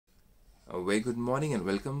A very good morning and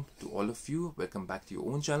welcome to all of you. Welcome back to your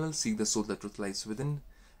own channel, Seek the Soul, the Truth Lies Within.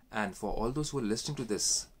 And for all those who are listening to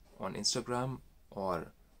this on Instagram or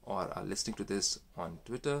are listening to this on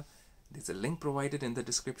Twitter, there's a link provided in the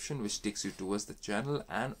description which takes you towards the channel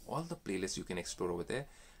and all the playlists you can explore over there.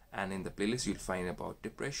 And in the playlist you'll find about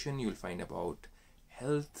depression, you'll find about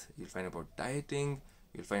health, you'll find about dieting,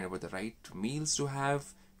 you'll find about the right meals to have,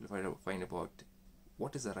 you'll find about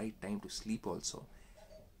what is the right time to sleep also.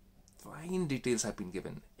 Fine details have been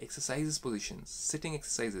given. Exercises, positions, sitting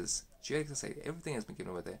exercises, chair exercise, everything has been given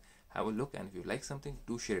over there. Have a look, and if you like something,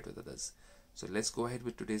 do share it with others. So let's go ahead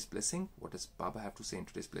with today's blessing. What does Baba have to say in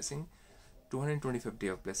today's blessing? 225th day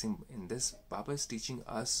of blessing. In this, Baba is teaching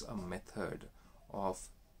us a method of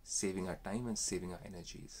saving our time and saving our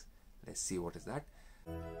energies. Let's see what is that.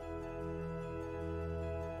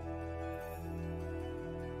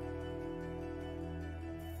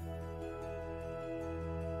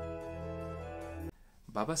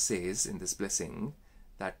 Baba says in this blessing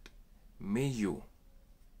that may you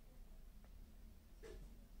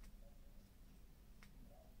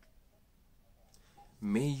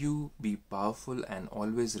be powerful and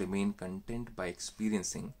always remain content by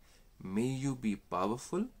experiencing. May you be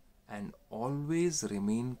powerful and always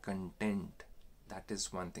remain content. That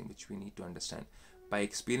is one thing which we need to understand. By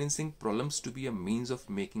experiencing problems to be a means of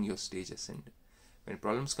making your stage ascend. When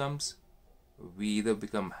problems comes, we either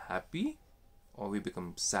become happy or we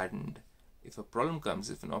become saddened. If a problem comes,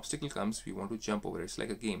 if an obstacle comes, we want to jump over it. It's like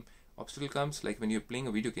a game. Obstacle comes, like when you're playing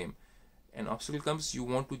a video game. An obstacle comes, you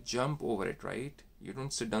want to jump over it, right? You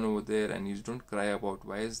don't sit down over there and you don't cry about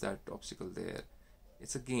why is that obstacle there.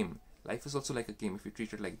 It's a game. Life is also like a game if you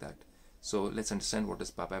treat it like that. So let's understand what does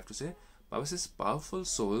Baba have to say. Baba says powerful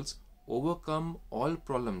souls overcome all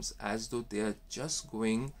problems as though they are just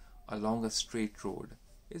going along a straight road.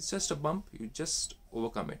 It's just a bump, you just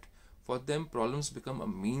overcome it. For them, problems become a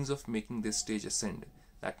means of making this stage ascend.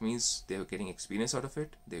 That means they are getting experience out of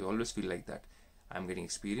it. They always feel like that. I'm getting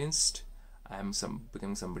experienced. I'm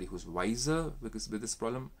becoming somebody who's wiser because with this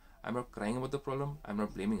problem. I'm not crying about the problem. I'm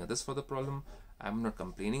not blaming others for the problem. I'm not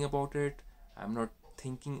complaining about it. I'm not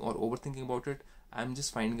thinking or overthinking about it. I'm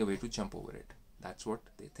just finding a way to jump over it. That's what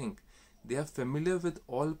they think. They are familiar with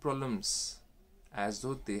all problems as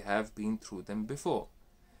though they have been through them before.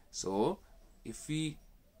 So, if we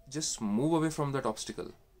just move away from that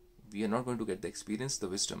obstacle, we are not going to get the experience, the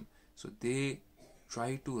wisdom. So they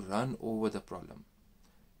try to run over the problem,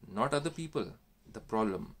 not other people, the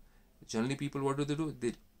problem. Generally people, what do?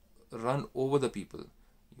 They run over the people.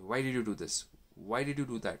 Why did you do this? Why did you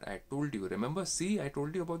do that? I told you, remember? See, I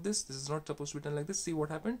told you about this. This is not supposed to be done like this. See what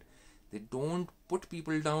happened? They don't put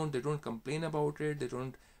people down. They don't complain about it. They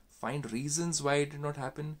don't find reasons why it did not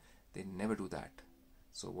happen. They never do that.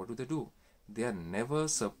 So what do? They are never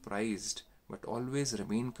surprised but always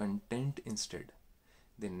remain content instead.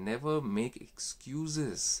 They never make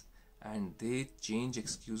excuses and they change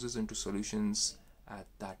excuses into solutions at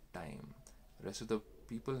that time. The rest of the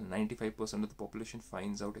people, 95% of the population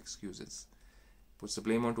finds out excuses, puts the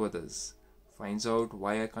blame onto others, finds out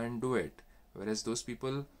why I can't do it. Whereas those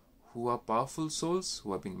people who are powerful souls,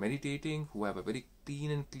 who have been meditating, who have a very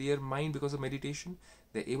clean and clear mind because of meditation,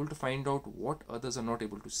 they're able to find out what others are not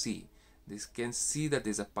able to see. They can see that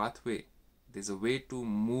there's a pathway, there's a way to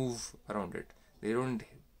move around it. They don't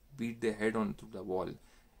beat their head onto the wall.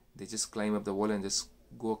 They just climb up the wall and just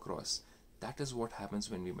go across. That is what happens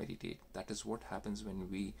when we meditate. That is what happens when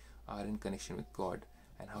we are in connection with God.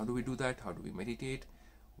 And how do we do that? How do we meditate?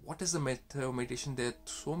 What is the method of meditation? There are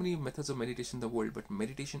so many methods of meditation in the world, but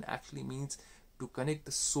meditation actually means to connect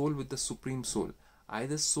the soul with the Supreme Soul. I,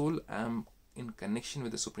 the soul, am in connection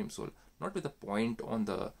with the Supreme Soul, not with a point on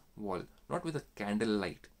the wall, not with a candle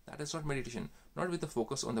light. That is not meditation. Not with the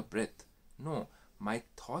focus on the breath. No, my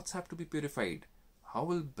thoughts have to be purified. How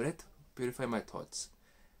will breath purify my thoughts?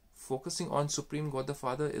 Focusing on Supreme God the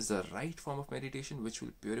Father is the right form of meditation which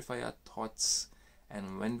will purify our thoughts.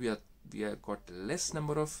 And when we have got less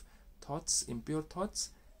number of thoughts, impure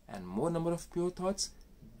thoughts, and more number of pure thoughts,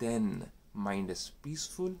 then mind is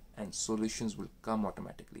peaceful and solutions will come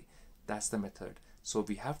automatically. That's the method. So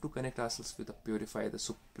we have to connect ourselves with the purifier, the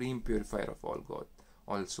supreme purifier of all God,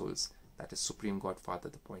 all souls. That is Supreme God Father,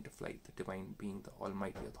 the point of light, the divine being, the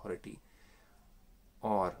almighty authority.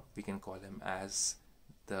 Or we can call him as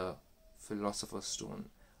the philosopher's stone.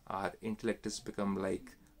 Our intellect has become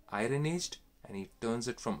like iron aged and he turns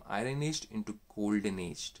it from iron aged into golden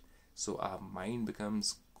aged. So our mind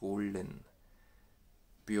becomes golden,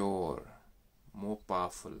 pure, more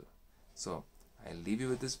powerful. So I'll leave you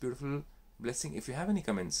with this beautiful blessing. If you have any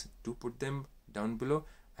comments, do put them down below,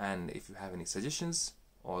 and if you have any suggestions,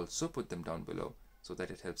 also put them down below so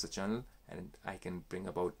that it helps the channel and I can bring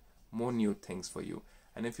about more new things for you.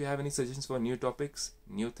 And if you have any suggestions for new topics,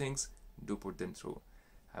 new things, do put them through.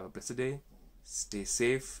 Have a blessed day. Stay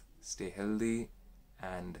safe, stay healthy,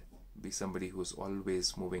 and be somebody who's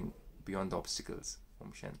always moving beyond the obstacles.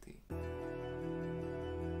 Om Shanti.